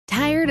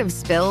of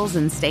spills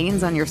and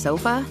stains on your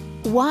sofa?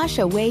 Wash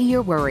away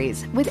your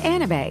worries with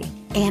Anabay.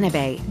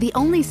 Anabay, the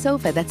only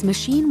sofa that's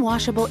machine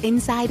washable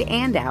inside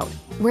and out,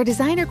 where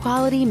designer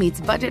quality meets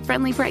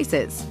budget-friendly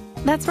prices.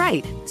 That's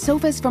right,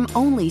 sofas from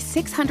only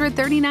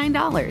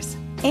 $639.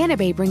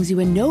 Anabay brings you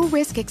a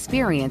no-risk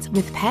experience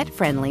with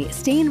pet-friendly,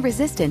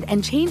 stain-resistant,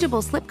 and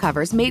changeable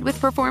slipcovers made with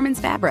performance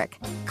fabric,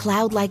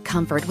 cloud-like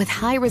comfort with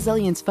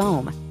high-resilience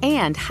foam,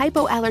 and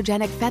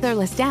hypoallergenic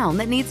featherless down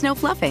that needs no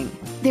fluffing.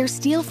 Their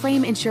steel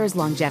frame ensures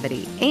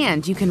longevity,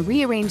 and you can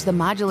rearrange the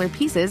modular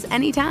pieces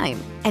anytime.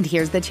 And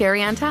here's the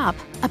cherry on top,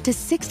 up to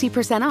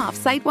 60% off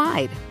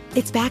site-wide.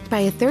 It's backed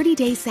by a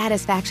 30-day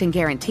satisfaction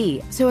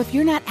guarantee, so if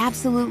you're not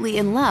absolutely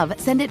in love,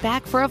 send it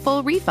back for a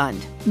full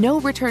refund. No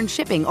return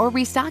shipping or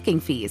restocking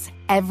fees.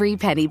 Every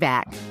penny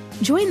back.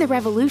 Join the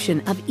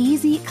revolution of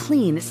easy,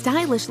 clean,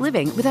 stylish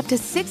living with up to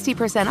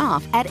 60%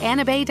 off at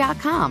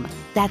anabay.com.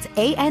 That's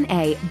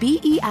ANABEI.com.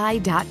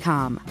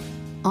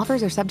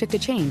 Offers are subject to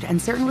change and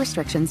certain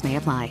restrictions may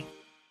apply.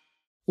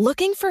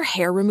 Looking for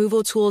hair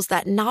removal tools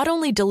that not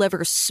only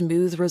deliver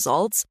smooth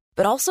results,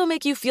 but also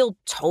make you feel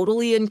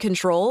totally in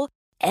control?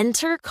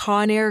 Enter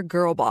Conair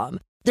Girl Bomb.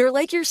 They're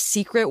like your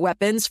secret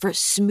weapons for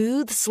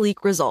smooth,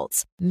 sleek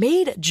results,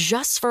 made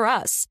just for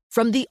us.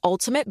 From the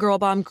ultimate Girl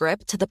Bomb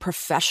grip to the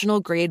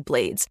professional-grade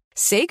blades,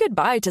 say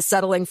goodbye to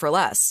settling for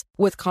less.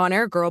 With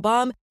Conair Girl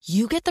Bomb,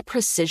 you get the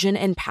precision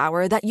and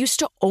power that used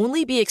to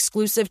only be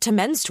exclusive to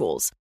men's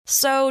tools.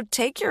 So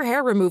take your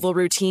hair removal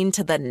routine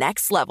to the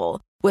next level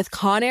with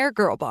Conair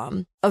Girl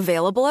Bomb.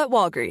 Available at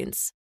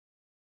Walgreens.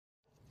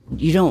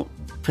 You don't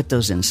put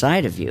those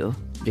inside of you,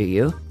 do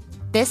you?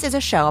 This is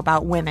a show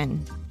about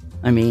women.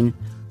 I mean,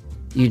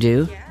 you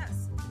do?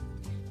 Yes.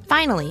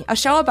 Finally, a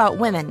show about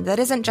women that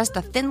isn't just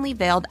a thinly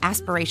veiled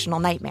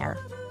aspirational nightmare.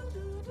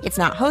 It's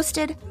not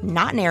hosted,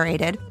 not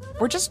narrated.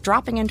 We're just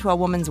dropping into a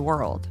woman's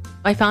world.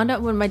 I found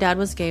out when my dad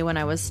was gay when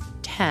I was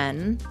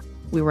 10.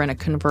 We were in a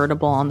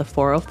convertible on the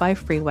 405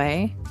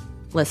 freeway,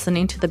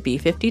 listening to the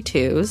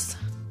B-52s.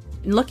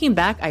 And looking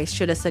back, I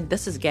should have said,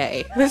 this is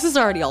gay. This is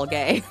already all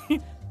gay.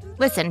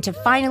 Listen to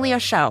Finally a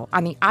Show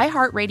on the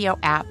iHeartRadio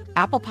app,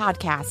 Apple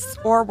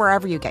Podcasts, or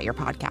wherever you get your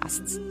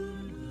podcasts.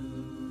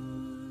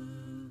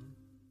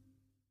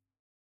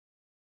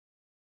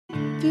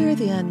 Fear of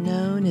the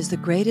unknown is the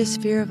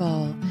greatest fear of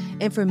all,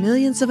 and for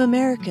millions of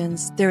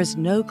Americans, there is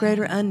no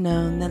greater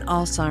unknown than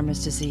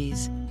Alzheimer's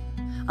disease.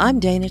 I'm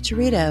Dana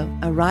Torito,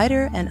 a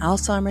writer and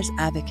Alzheimer's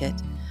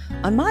advocate.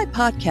 On my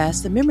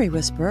podcast, The Memory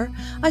Whisperer,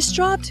 I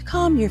strive to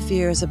calm your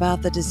fears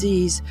about the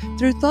disease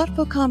through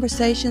thoughtful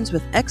conversations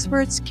with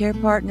experts, care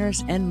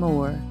partners, and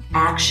more.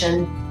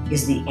 Action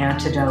is the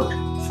antidote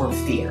for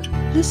fear.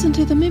 Listen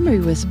to The Memory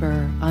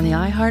Whisperer on the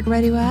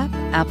iHeartRadio app,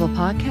 Apple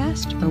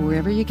Podcast, or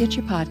wherever you get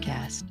your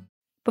podcast.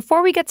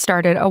 Before we get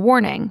started, a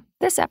warning.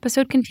 This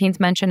episode contains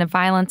mention of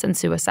violence and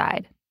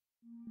suicide.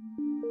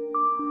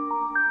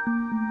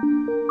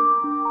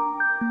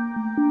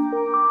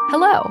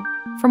 Hello.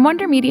 From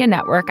Wonder Media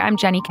Network, I'm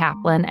Jenny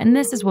Kaplan, and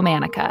this is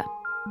Womanica.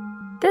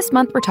 This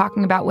month, we're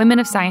talking about women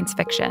of science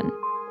fiction.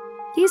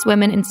 These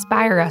women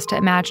inspire us to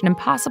imagine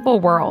impossible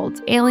worlds,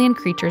 alien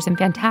creatures, and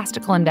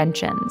fantastical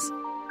inventions,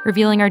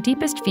 revealing our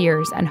deepest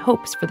fears and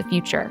hopes for the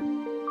future.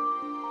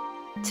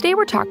 Today,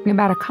 we're talking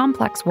about a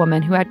complex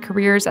woman who had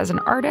careers as an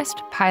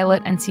artist,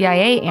 pilot, and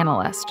CIA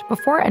analyst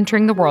before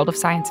entering the world of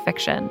science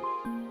fiction.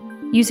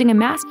 Using a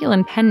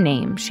masculine pen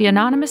name, she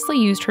anonymously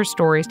used her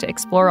stories to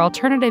explore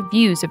alternative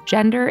views of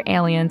gender,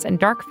 aliens, and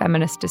dark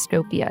feminist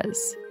dystopias.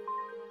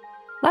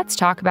 Let's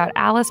talk about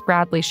Alice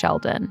Bradley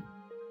Sheldon.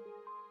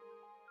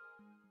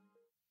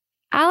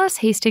 Alice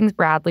Hastings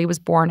Bradley was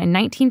born in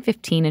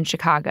 1915 in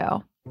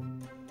Chicago.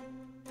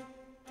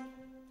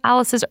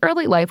 Alice's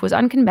early life was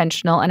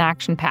unconventional and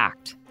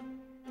action-packed.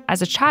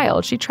 As a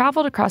child, she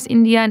traveled across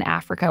India and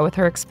Africa with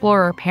her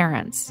explorer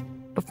parents,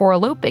 before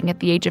eloping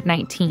at the age of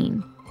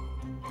 19.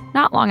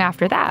 Not long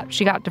after that,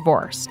 she got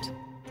divorced.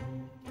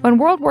 When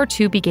World War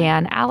II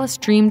began, Alice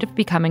dreamed of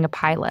becoming a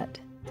pilot.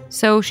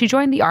 So she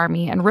joined the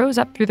Army and rose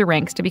up through the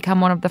ranks to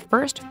become one of the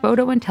first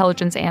photo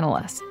intelligence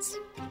analysts.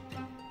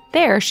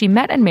 There, she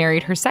met and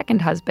married her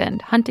second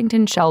husband,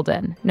 Huntington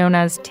Sheldon, known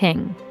as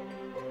Ting.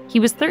 He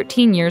was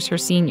 13 years her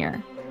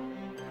senior.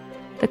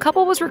 The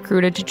couple was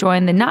recruited to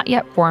join the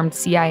not-yet-formed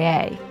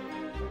CIA.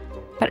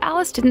 But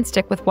Alice didn't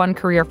stick with one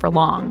career for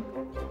long.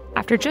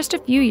 After just a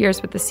few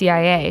years with the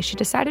CIA, she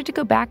decided to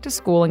go back to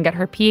school and get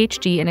her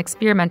PhD in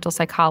experimental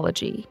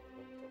psychology.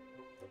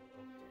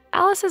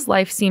 Alice's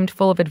life seemed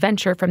full of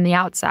adventure from the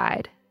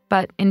outside,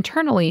 but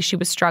internally she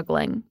was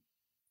struggling.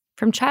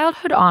 From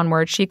childhood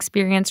onward, she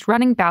experienced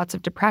running bouts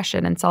of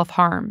depression and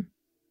self-harm.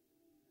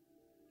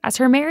 As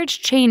her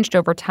marriage changed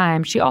over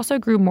time, she also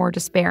grew more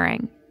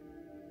despairing.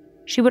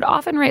 She would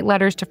often write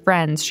letters to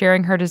friends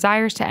sharing her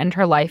desires to end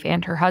her life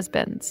and her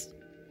husband's.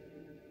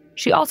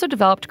 She also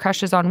developed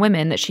crushes on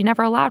women that she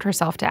never allowed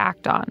herself to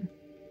act on.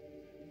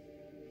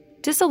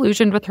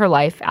 Disillusioned with her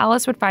life,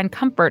 Alice would find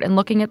comfort in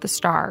looking at the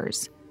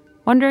stars,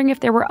 wondering if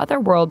there were other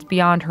worlds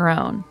beyond her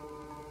own.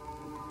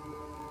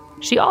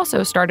 She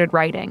also started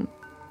writing.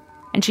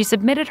 and she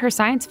submitted her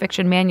science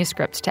fiction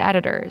manuscripts to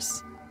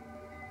editors.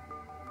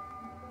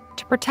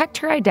 To protect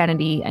her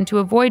identity and to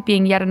avoid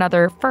being yet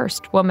another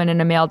first woman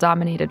in a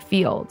male-dominated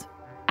field,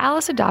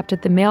 Alice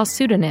adopted the male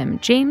pseudonym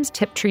James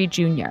Tiptree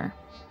Jr.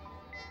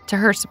 To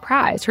her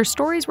surprise, her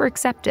stories were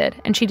accepted,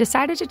 and she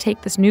decided to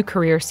take this new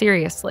career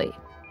seriously.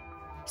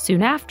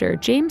 Soon after,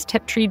 James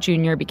Tiptree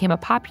Jr. became a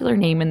popular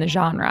name in the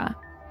genre.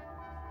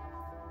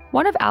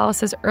 One of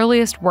Alice's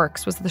earliest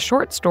works was the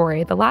short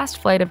story The Last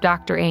Flight of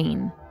Dr.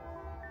 Ain.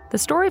 The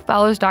story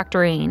follows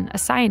Dr. Ain, a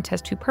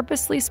scientist who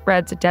purposely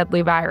spreads a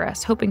deadly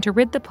virus, hoping to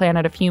rid the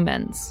planet of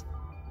humans.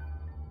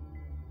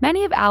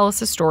 Many of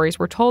Alice's stories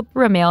were told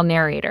through a male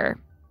narrator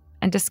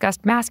and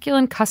discussed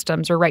masculine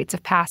customs or rites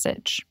of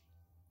passage.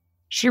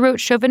 She wrote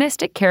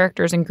chauvinistic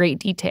characters in great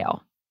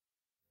detail.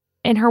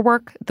 In her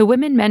work, The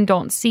Women Men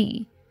Don't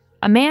See,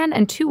 a man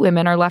and two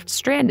women are left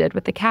stranded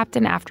with the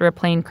captain after a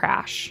plane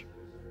crash.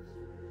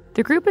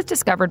 The group is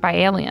discovered by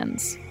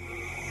aliens.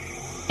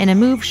 In a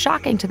move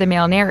shocking to the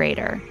male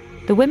narrator,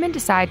 the women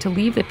decide to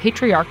leave the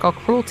patriarchal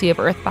cruelty of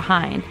Earth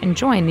behind and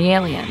join the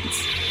aliens.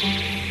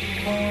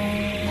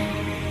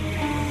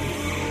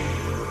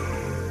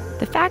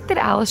 The fact that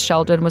Alice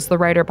Sheldon was the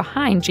writer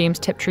behind James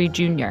Tiptree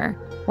Jr.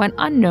 went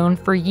unknown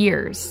for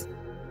years.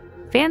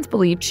 Fans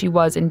believed she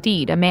was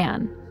indeed a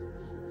man.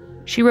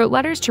 She wrote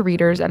letters to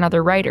readers and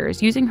other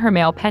writers using her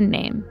male pen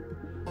name,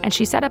 and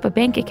she set up a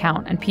bank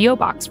account and P.O.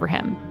 box for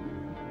him.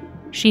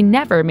 She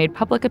never made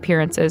public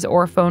appearances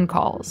or phone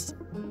calls.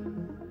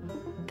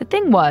 The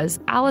thing was,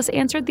 Alice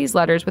answered these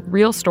letters with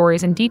real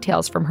stories and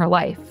details from her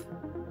life.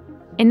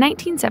 In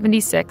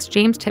 1976,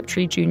 James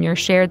Tiptree Jr.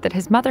 shared that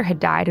his mother had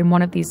died in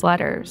one of these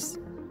letters.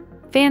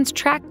 Fans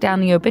tracked down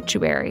the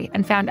obituary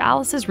and found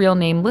Alice's real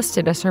name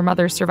listed as her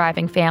mother's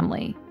surviving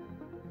family.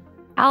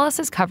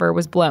 Alice's cover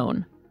was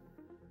blown.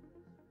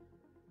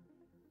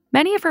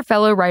 Many of her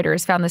fellow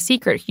writers found the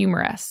secret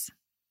humorous,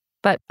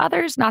 but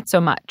others not so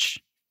much.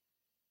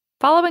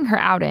 Following her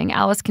outing,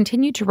 Alice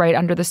continued to write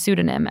under the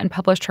pseudonym and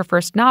published her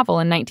first novel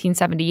in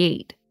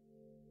 1978.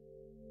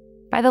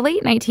 By the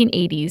late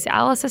 1980s,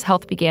 Alice's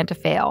health began to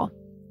fail.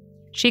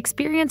 She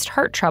experienced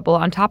heart trouble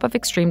on top of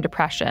extreme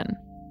depression.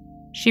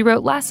 She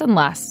wrote less and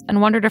less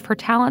and wondered if her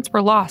talents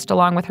were lost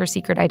along with her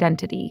secret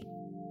identity.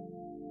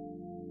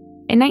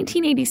 In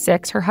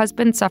 1986, her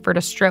husband suffered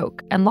a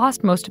stroke and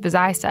lost most of his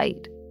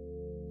eyesight.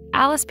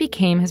 Alice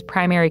became his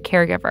primary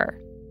caregiver.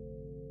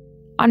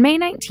 On May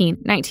 19,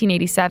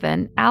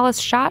 1987, Alice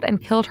shot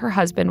and killed her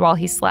husband while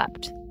he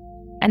slept,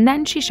 and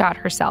then she shot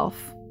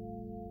herself.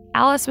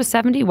 Alice was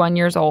 71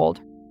 years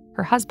old.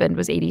 Her husband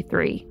was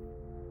 83.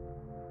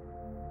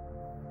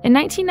 In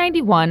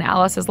 1991,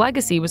 Alice's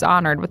legacy was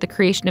honored with the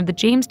creation of the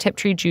James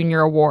Tiptree Jr.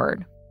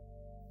 Award.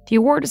 The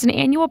award is an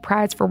annual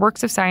prize for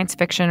works of science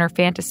fiction or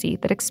fantasy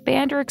that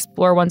expand or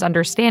explore one's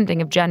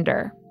understanding of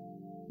gender.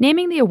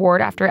 Naming the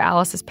award after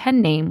Alice's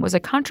pen name was a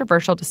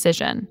controversial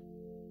decision.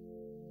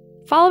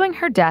 Following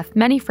her death,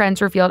 many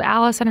friends revealed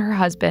Alice and her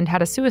husband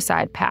had a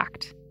suicide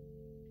pact.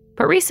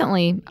 But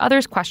recently,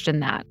 others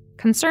questioned that,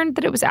 concerned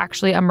that it was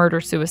actually a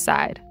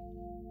murder-suicide.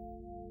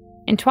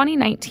 In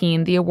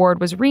 2019, the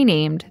award was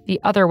renamed the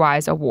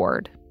Otherwise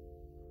Award.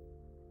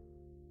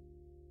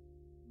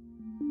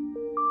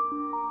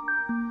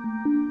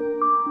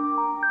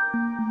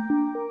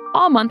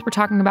 All month, we're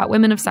talking about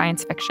women of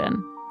science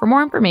fiction. For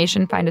more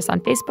information, find us on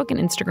Facebook and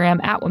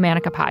Instagram at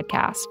Womanica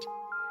Podcast.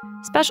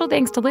 Special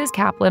thanks to Liz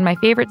Kaplan, my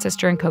favorite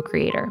sister and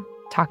co-creator.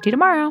 Talk to you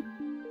tomorrow.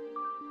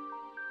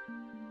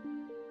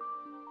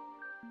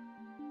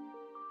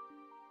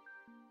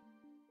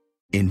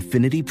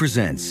 Infiniti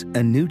presents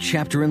a new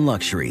chapter in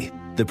luxury,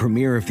 the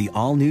premiere of the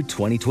all-new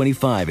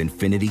 2025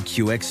 Infiniti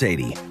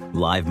QX80,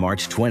 live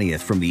March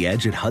 20th from the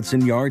Edge at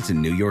Hudson Yards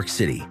in New York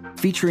City,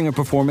 featuring a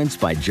performance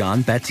by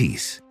John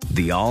Batiste.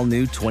 The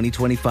all-new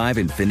 2025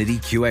 Infiniti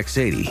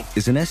QX80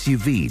 is an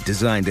SUV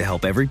designed to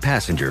help every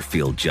passenger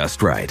feel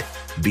just right.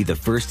 Be the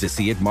first to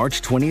see it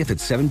March 20th at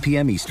 7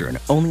 p.m. Eastern,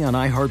 only on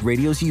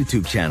iHeartRadio's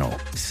YouTube channel.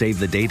 Save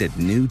the date at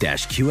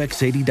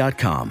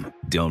new-QX80.com.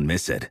 Don't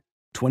miss it.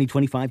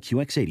 2025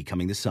 QX80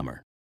 coming this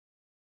summer.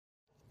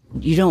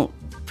 You don't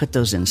put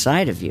those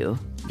inside of you,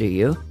 do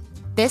you?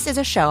 This is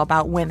a show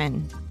about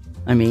women.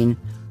 I mean,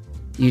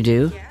 you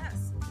do?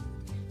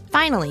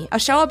 Finally, a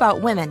show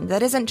about women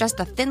that isn't just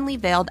a thinly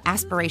veiled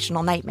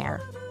aspirational nightmare.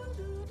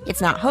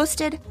 It's not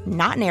hosted,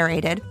 not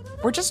narrated.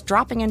 We're just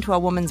dropping into a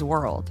woman's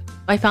world.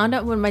 I found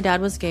out when my dad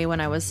was gay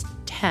when I was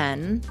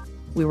 10.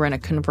 We were in a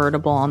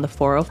convertible on the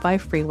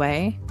 405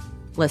 freeway,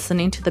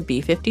 listening to the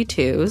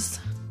B-52s.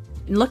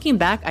 And looking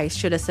back, I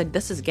should have said,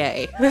 this is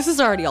gay. This is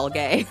already all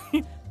gay.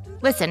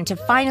 Listen to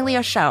Finally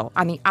a Show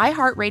on the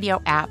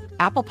iHeartRadio app,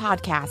 Apple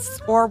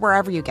Podcasts, or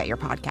wherever you get your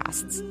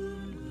podcasts.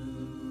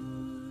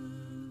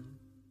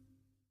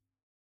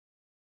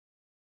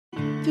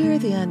 Fear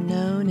of the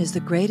unknown is the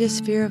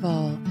greatest fear of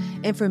all,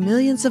 and for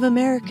millions of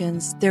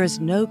Americans, there is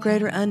no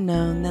greater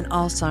unknown than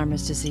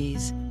Alzheimer's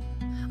disease.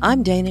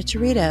 I'm Dana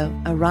Torito,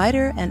 a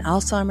writer and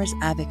Alzheimer's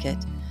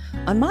advocate.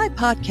 On my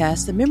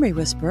podcast, The Memory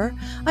Whisperer,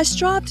 I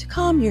strive to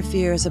calm your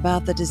fears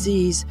about the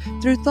disease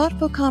through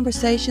thoughtful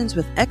conversations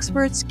with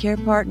experts, care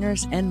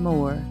partners, and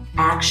more.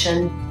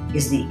 Action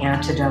is the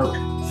antidote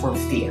for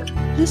fear.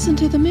 Listen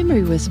to The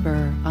Memory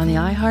Whisperer on the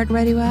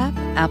iHeartRadio app,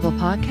 Apple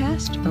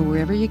Podcast, or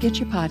wherever you get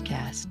your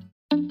podcast.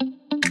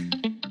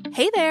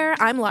 Hey there,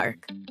 I'm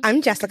Lark.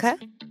 I'm Jessica.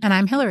 And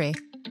I'm Hillary.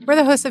 We're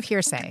the hosts of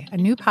Hearsay, a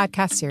new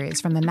podcast series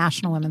from the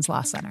National Women's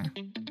Law Center.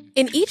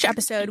 In each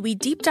episode, we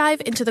deep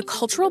dive into the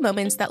cultural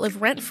moments that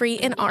live rent-free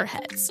in our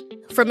heads.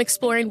 From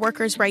exploring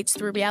workers' rights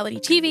through reality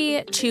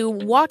TV to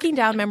walking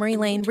down memory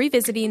lane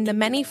revisiting the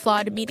many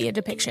flawed media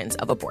depictions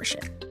of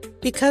abortion.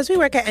 Because we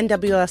work at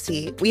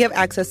NWLC, we have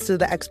access to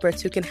the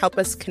experts who can help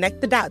us connect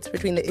the dots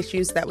between the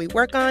issues that we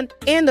work on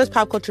and those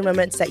pop culture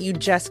moments that you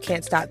just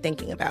can't stop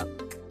thinking about.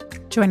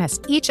 Join us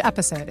each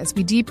episode as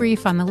we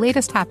debrief on the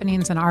latest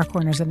happenings in our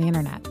corners of the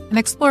internet and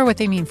explore what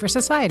they mean for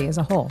society as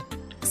a whole.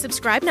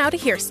 Subscribe now to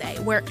Hearsay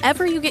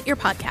wherever you get your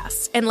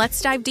podcasts, and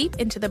let's dive deep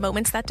into the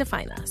moments that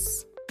define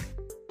us.